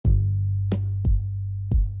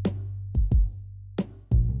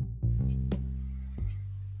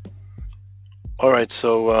All right,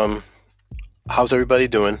 so how's everybody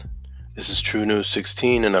doing? This is True News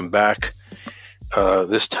 16, and I'm back.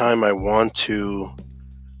 This time I want to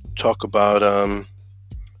talk about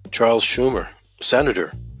Charles Schumer,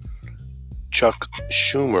 Senator Chuck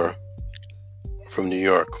Schumer from New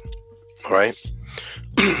York. All right,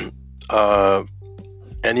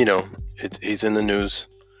 and he's in the news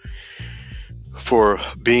for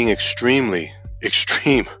being extremely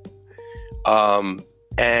extreme.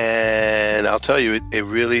 And I'll tell you, it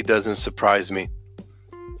really doesn't surprise me.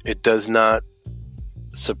 It does not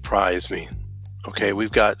surprise me. Okay,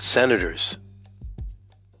 we've got senators.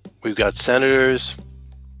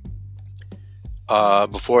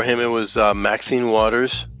 Before him, it was Maxine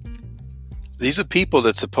Waters. These are people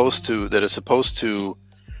that are supposed to they're supposed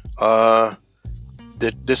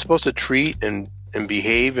to treat and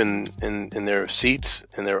behave in their seats,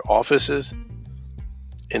 in their offices,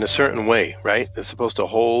 in a certain way, right? They're supposed to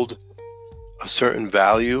hold a certain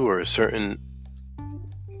value or a certain,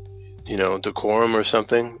 decorum or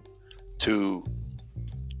something to,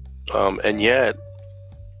 and yet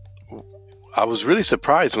I was really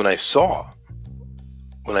surprised when I saw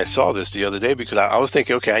this the other day, because I was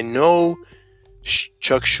thinking, okay, I know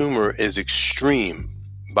Chuck Schumer is extreme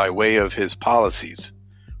by way of his policies,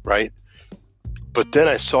 right? But then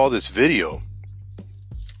I saw this video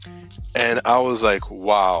and I was like,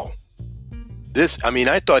 wow,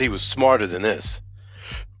 I thought he was smarter than this.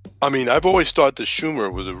 I've always thought that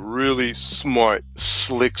Schumer was a really smart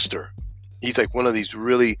slickster. He's like one of these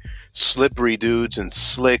really slippery dudes and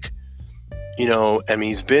slick,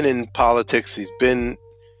 he's been in politics. He's been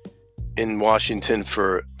in Washington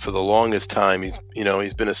for the longest time. He's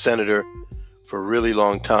been a senator for a really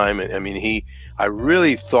long time. And I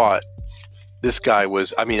really thought this guy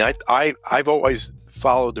was, I've always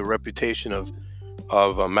followed the reputation of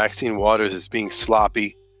Maxine Waters as being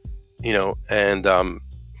sloppy,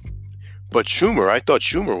 but Schumer, I thought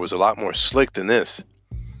Schumer was a lot more slick than this.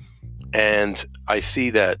 And I see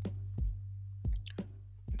that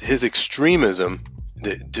his extremism,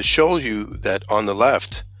 to show you that on the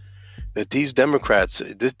left, that these Democrats,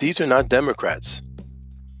 these are not Democrats.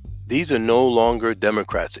 These are no longer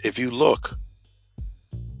Democrats. If you look,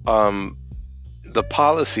 the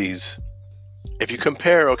policies, if you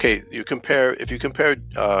compare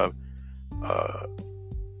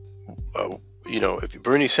if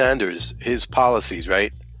Bernie Sanders, his policies,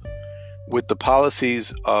 right, with the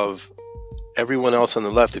policies of everyone else on the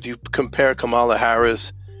left, if you compare Kamala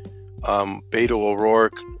Harris, Beto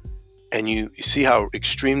O'Rourke, and you see how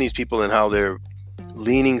extreme these people and how they're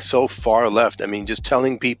leaning so far left. Just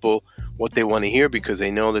telling people what they want to hear because they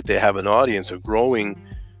know that they have an audience, a growing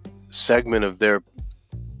segment of their,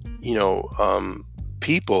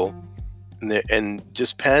 people, and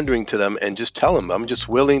just pandering to them and just tell them, I'm just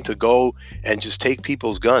willing to go and just take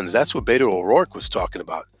people's guns. That's what Beto O'Rourke was talking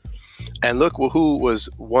about. And look who was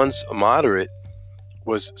once a moderate,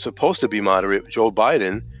 was supposed to be moderate, Joe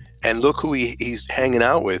Biden. And look who he's hanging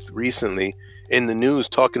out with recently in the news,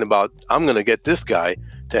 talking about, I'm going to get this guy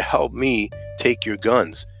to help me take your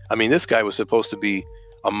guns. This guy was supposed to be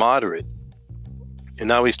a moderate. And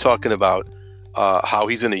now he's talking about how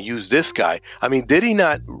he's going to use this guy. Did he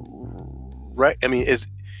not... Right?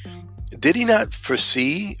 Did he not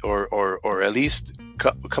foresee or at least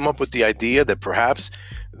come up with the idea that perhaps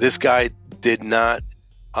this guy did not,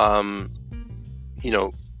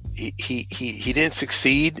 he didn't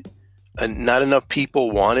succeed, and not enough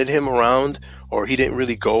people wanted him around, or he didn't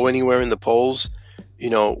really go anywhere in the polls,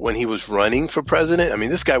 when he was running for president?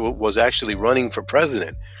 This guy was actually running for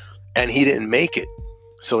president, and he didn't make it.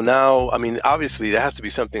 So now, obviously there has to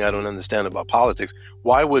be something I don't understand about politics.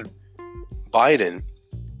 Why would Biden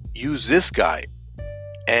use this guy?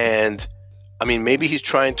 And maybe he's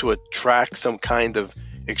trying to attract some kind of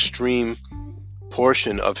extreme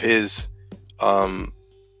portion of his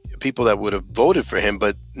people that would have voted for him,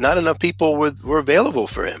 but not enough people were available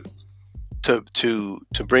for him to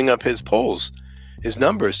bring up his polls, his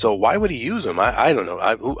numbers. So why would he use them? I don't know.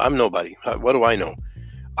 I'm nobody. What do I know?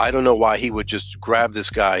 I don't know why he would just grab this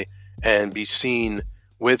guy and be seen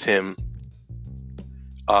with him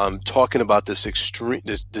talking about this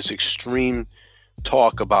extreme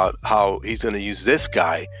talk about how he's going to use this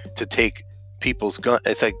guy to take people's gun.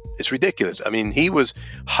 It's ridiculous. He was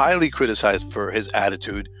highly criticized for his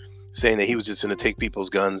attitude, saying that he was just going to take people's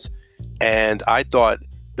guns, and I thought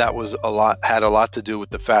that had a lot to do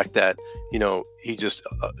with the fact that he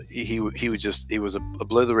was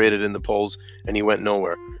obliterated in the polls and he went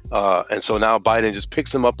nowhere. And so now Biden just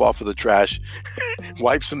picks them up off of the trash,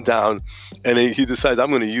 wipes them down, and he decides, I'm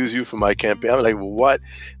going to use you for my campaign. I'm like, well, what?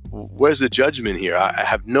 Where's the judgment here? I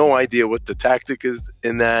have no idea what the tactic is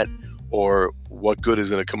in that, or what good is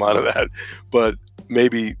going to come out of that. But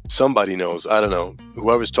maybe somebody knows. I don't know.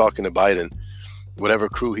 Whoever's talking to Biden, whatever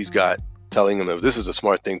crew he's got, telling him that this is a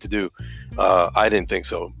smart thing to do. I didn't think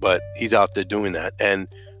so, but he's out there doing that, and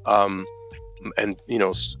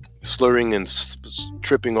slurring and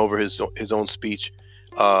tripping over his own speech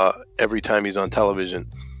every time he's on television.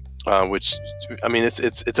 Which, I mean,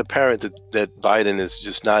 it's apparent that Biden is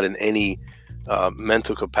just not in any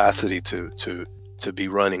mental capacity to be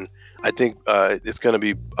running. I think it's going to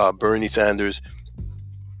be Bernie Sanders,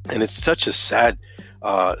 and it's such a sad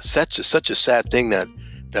thing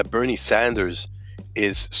that Bernie Sanders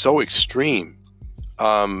is so extreme,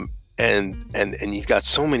 and he's got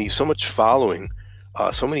so much following,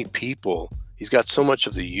 so many people. He's got so much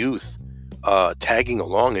of the youth tagging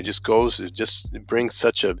along. It just brings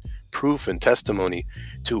such a proof and testimony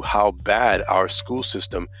to how bad our school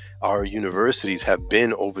system, our universities have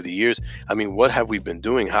been over the years. I mean, what have we been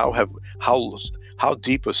doing? How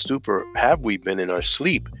deep a stupor have we been in our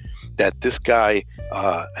sleep that this guy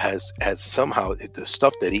has somehow, the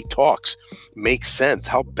stuff that he talks makes sense?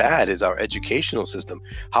 How bad is our educational system?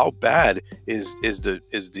 How bad is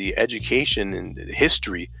the education and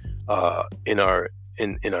history in our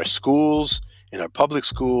schools, in our public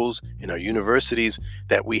schools, in our universities,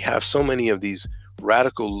 that we have so many of these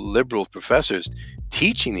radical liberal professors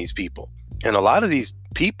teaching these people? And a lot of these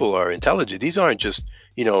people are intelligent. These aren't just,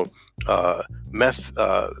 meth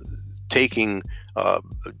taking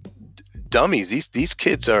dummies. These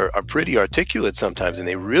kids are pretty articulate sometimes, and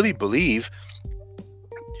they really believe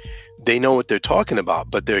they know what they're talking about,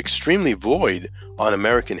 but they're extremely void on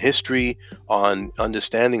American history, on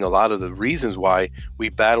understanding a lot of the reasons why we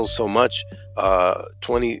battled so much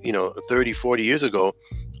 30, 40 years ago,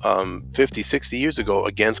 50, 60 years ago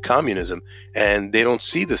against communism. And they don't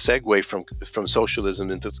see the segue from socialism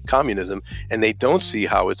into communism, and they don't see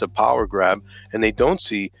how it's a power grab, and they don't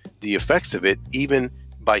see the effects of it, even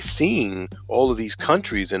by seeing all of these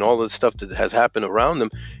countries and all the stuff that has happened around them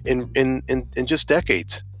in just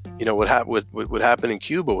decades. What happened in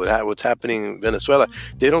Cuba, what's happening in Venezuela.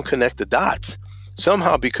 They don't connect the dots.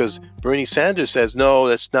 Somehow, because Bernie Sanders says, no,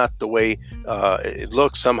 that's not the way it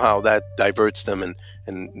looks, somehow that diverts them, and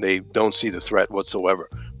they don't see the threat whatsoever.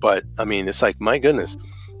 But, I mean, it's like, my goodness,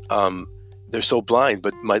 they're so blind.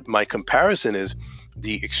 But my comparison is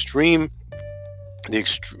the extremism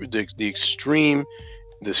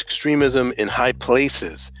in high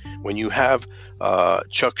places. When you have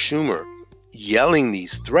Chuck Schumer yelling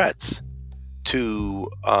these threats to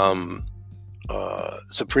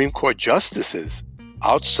Supreme Court justices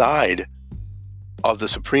outside of the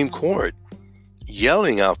Supreme Court,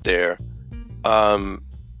 yelling out there, and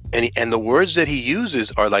the words that he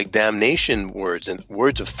uses are like damnation words and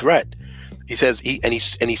words of threat. He says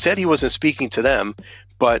he said he wasn't speaking to them,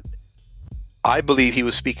 but I believe he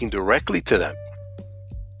was speaking directly to them.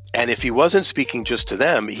 And if he wasn't speaking just to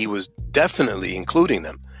them, he was definitely including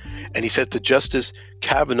them. And he said to Justice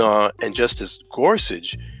Kavanaugh and Justice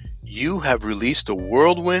Gorsuch, you have released a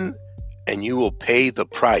whirlwind and you will pay the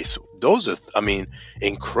price. Those are,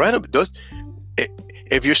 incredible. Those,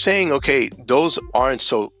 if you're saying, okay, those aren't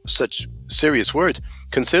such serious words,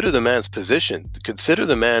 consider the man's position. Consider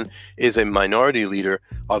the man is a minority leader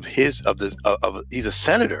he's a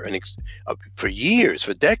senator, and for years,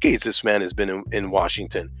 for decades, this man has been in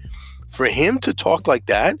Washington. For him to talk like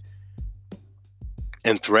that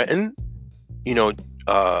and threaten,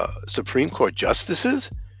 Supreme Court justices,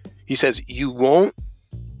 he says, you won't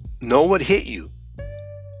know what hit you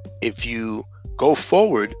if you go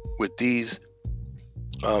forward with these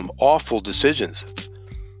awful decisions.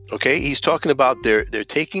 Okay, he's talking about they're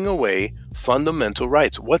taking away fundamental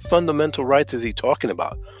rights. What fundamental rights is he talking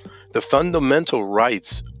about? The fundamental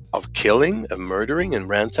rights of killing and murdering and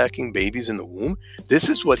ransacking babies in the womb. This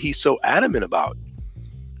is what he's so adamant about.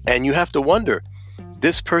 And you have to wonder,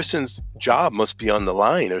 this person's job must be on the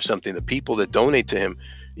line or something. The people that donate to him,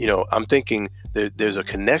 I'm thinking there's a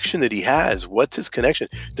connection that he has. What's his connection?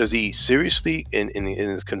 Does he seriously, in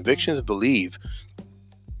his convictions, believe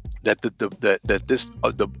that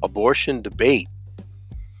the abortion debate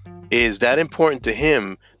is that important to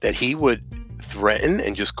him that he would threaten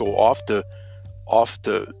and just go off the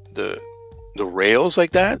rails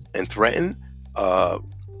like that and threaten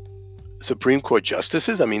Supreme Court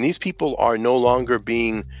justices? I mean, these people are no longer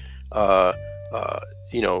being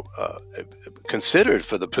considered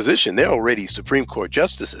for the position. They're already Supreme Court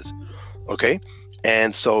justices. Okay,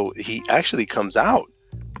 and so he actually comes out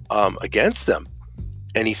against them.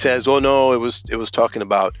 And he says, "Oh no, it was talking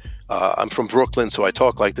about I'm from Brooklyn, so I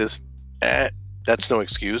talk like this." That's no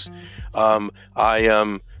excuse. I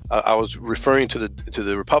was referring to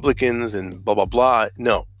the Republicans and blah blah blah.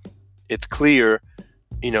 No, it's clear,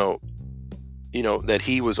 you know, that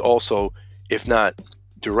he was also, if not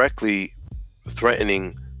directly,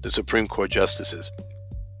 threatening the Supreme Court justices.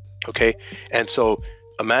 Okay, and so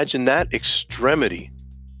imagine that extremity,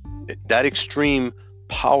 that extreme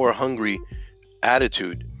power-hungry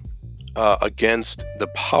attitude against the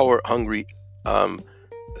power-hungry,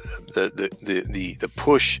 the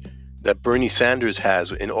push that Bernie Sanders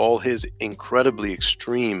has in all his incredibly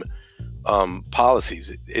extreme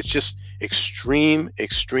policies. It's just extreme,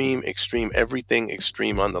 everything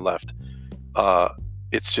extreme on the left.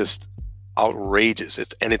 It's just outrageous.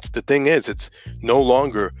 The thing is, it's no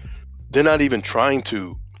longer, they're not even trying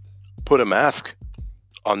to put a mask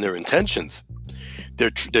on their intentions.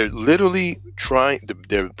 They're literally trying.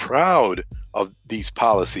 They're proud of these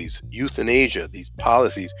policies, euthanasia, these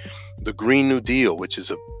policies, the Green New Deal, which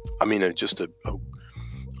is just a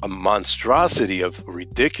monstrosity of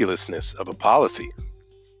ridiculousness of a policy,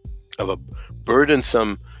 of a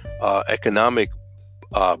burdensome economic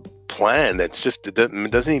plan that's just, it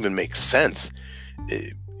doesn't even make sense.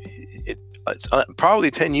 It's probably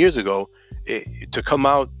 10 years ago, to come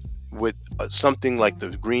out with something like the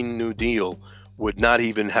Green New Deal would not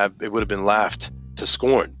even have, it would have been laughed to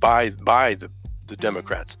scorn by the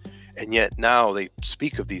Democrats. And yet now they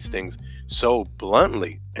speak of these things so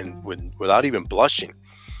bluntly and without even blushing.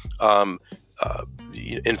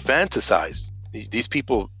 Infanticide. These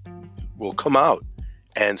people will come out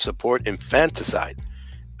and support infanticide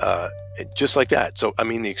just like that. So,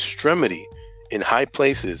 the extremity in high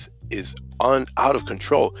places is out of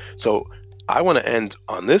control. So I want to end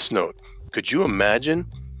on this note. Could you imagine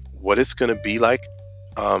what it's going to be like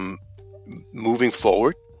moving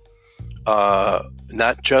forward?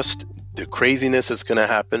 Not just the craziness that's going to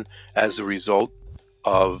happen as a result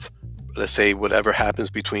of, let's say, whatever happens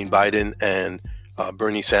between Biden and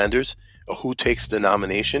Bernie Sanders, or who takes the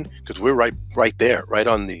nomination, because we're right there, right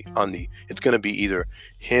on the. It's going to be either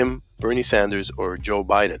him, Bernie Sanders, or Joe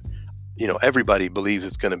Biden. Everybody believes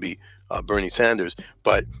it's going to be Bernie Sanders,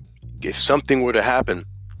 but if something were to happen,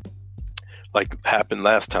 like happened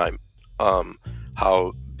last time,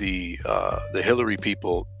 how the Hillary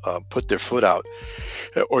people put their foot out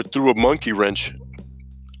or threw a monkey wrench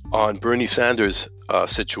on Bernie Sanders'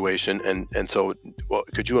 situation, and so, well,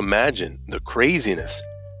 could you imagine the craziness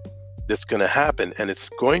that's going to happen? And it's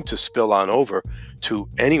going to spill on over to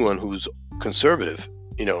anyone who's conservative,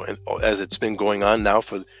 and as it's been going on now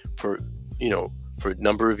for a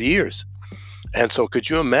number of years. And so, could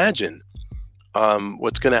you imagine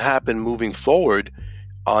what's going to happen moving forward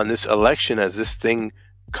on this election as this thing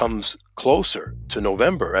comes closer to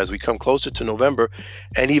November, as we come closer to November,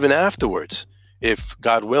 and even afterwards, if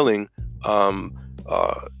God willing,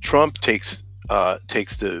 Trump takes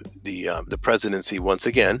the presidency once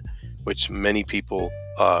again, which many people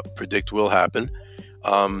predict will happen.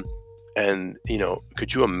 And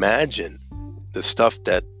could you imagine the stuff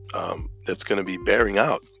that's going to be bearing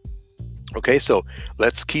out? Okay, so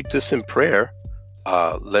let's keep this in prayer.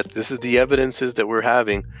 This is the evidences that we're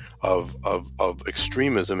having of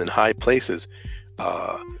extremism in high places.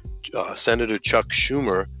 Senator Chuck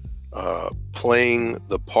Schumer playing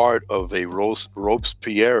the part of a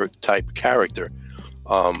Robespierre type character,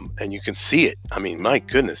 and you can see it. My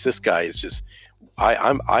goodness, this guy is just.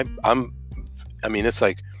 It's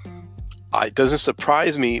like, it doesn't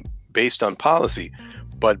surprise me based on policy,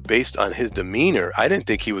 but based on his demeanor, I didn't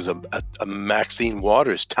think he was a Maxine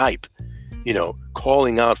Waters type.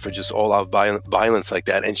 Calling out for just all-out violence like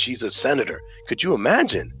that, and she's a senator. Could you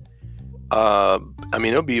imagine?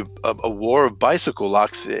 It'll be a war of bicycle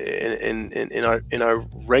locks in our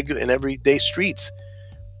regular and everyday streets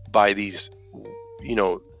by these,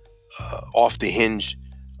 off the hinge,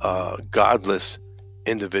 godless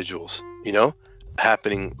individuals.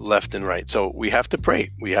 Happening left and right. So we have to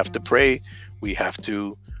pray. We have to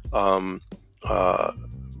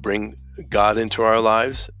bring God into our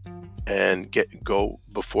lives and go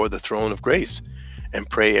before the throne of grace and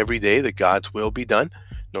pray every day that God's will be done.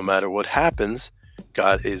 No matter what happens,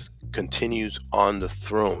 God continues on the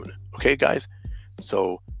throne. Okay, guys?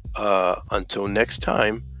 So until next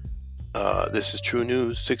time, this is True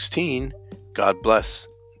News 16. God bless.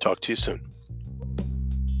 Talk to you soon.